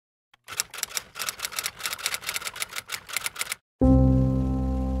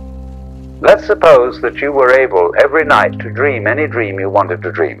let's suppose that you were able every night to dream any dream you wanted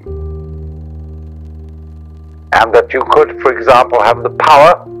to dream. And that you could, for example, have the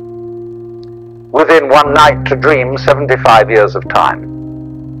power within one night to dream 75 years of time,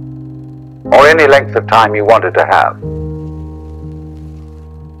 or any length of time you wanted to have.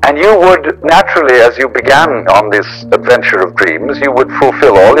 And you would naturally, as you began on this adventure of dreams, you would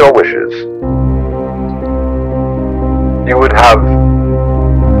fulfill all your wishes. You would have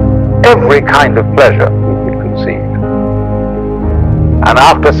every kind of pleasure you could conceive. And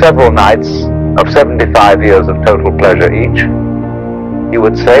after several nights of 75 years of total pleasure each, you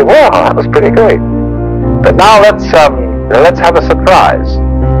would say, well, that was pretty great. But now let's have a surprise.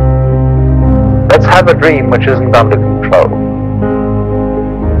 Let's have a dream which isn't under control,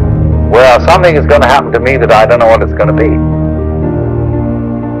 where something is going to happen to me that I don't know what it's going to be.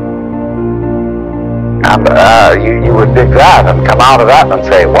 And you would dig that and come out of that and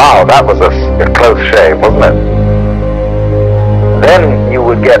say, wow, that was a close shave, wasn't it? Then you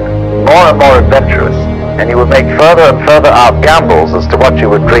would get more and more adventurous, and you would make further and further out gambles as to what you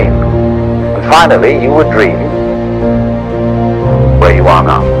would dream. And finally, you would dream where you are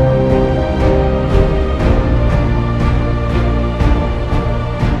now.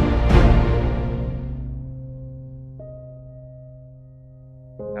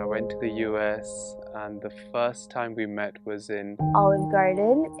 I went to the US, and the first time we met was in Olive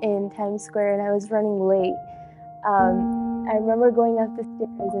Garden in Times Square, and I was running late. I remember going up the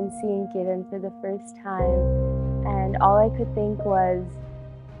stairs and seeing Kiran for the first time, and all I could think was,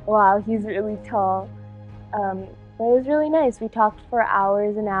 wow, he's really tall. But it was really nice. We talked for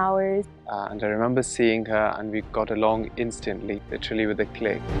hours and hours. and I remember seeing her, and we got along instantly, literally with a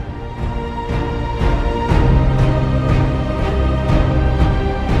click.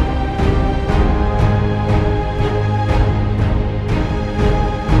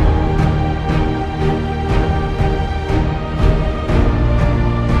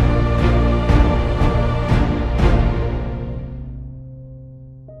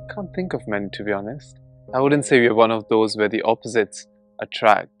 Can't think of many, to be honest. I wouldn't say we're one of those where the opposites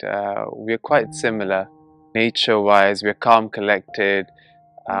attract. We're quite similar nature-wise. We're calm, collected.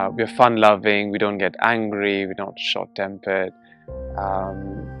 We're fun-loving. We don't get angry. We're not short-tempered.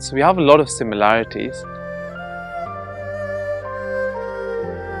 So we have a lot of similarities.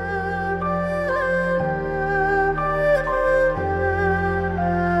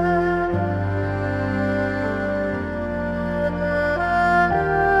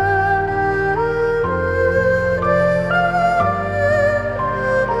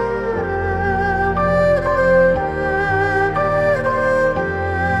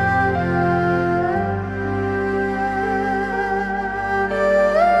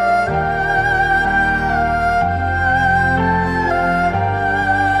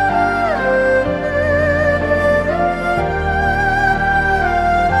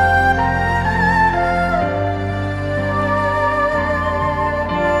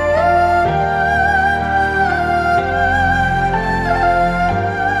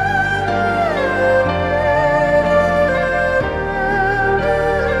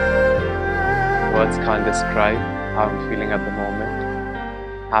 Words can't describe how I'm feeling at the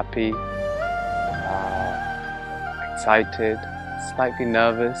moment. Happy, excited, slightly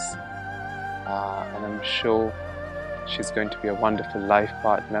nervous, and I'm sure she's going to be a wonderful life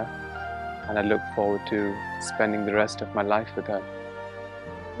partner, and I look forward to spending the rest of my life with her.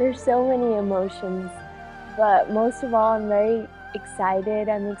 There's so many emotions, but most of all, I'm very excited.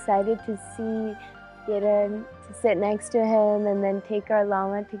 I'm excited to see Kiran, to sit next to him, and then take our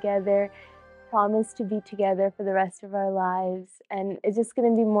llama together. Promise to be together for the rest of our lives, and it's just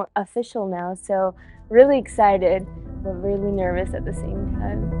going to be more official now, so really excited but really nervous at the same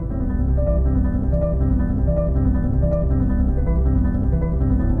time.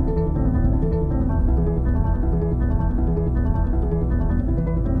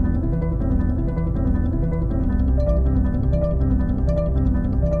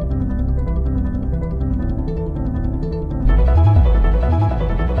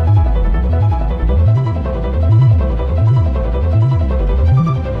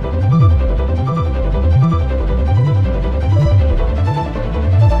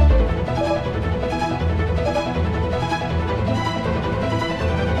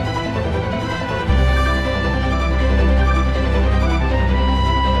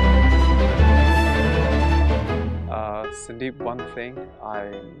 Sandeep, one thing,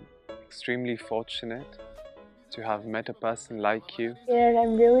 I'm extremely fortunate to have met a person like you. And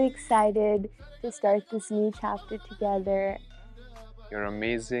I'm really excited to start this new chapter together. You're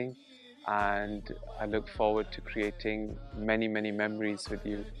amazing, and I look forward to creating many, many memories with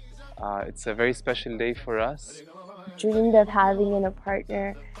you. It's a very special day for us. Dreamed of having a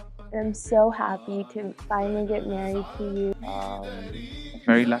partner. I'm so happy to finally get married to you. A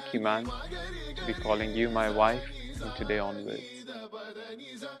very lucky man to be calling you my wife from today onwards.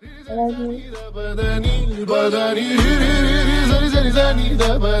 I love you.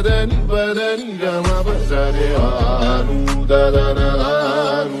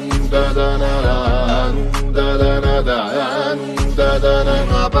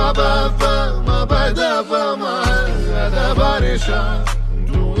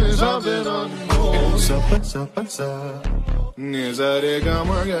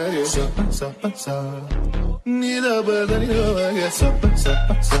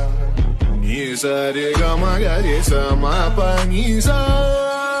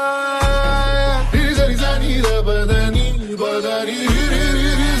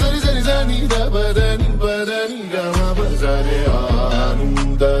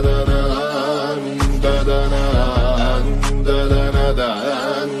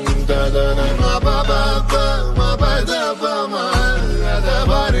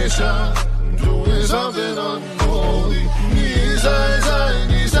 Doing something unholy.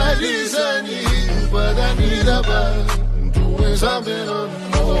 But I need a buzz. Doing something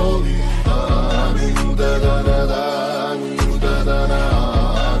unholy.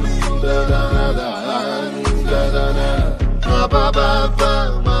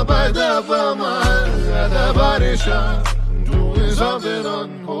 Doing something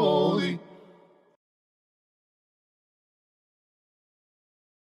unholy.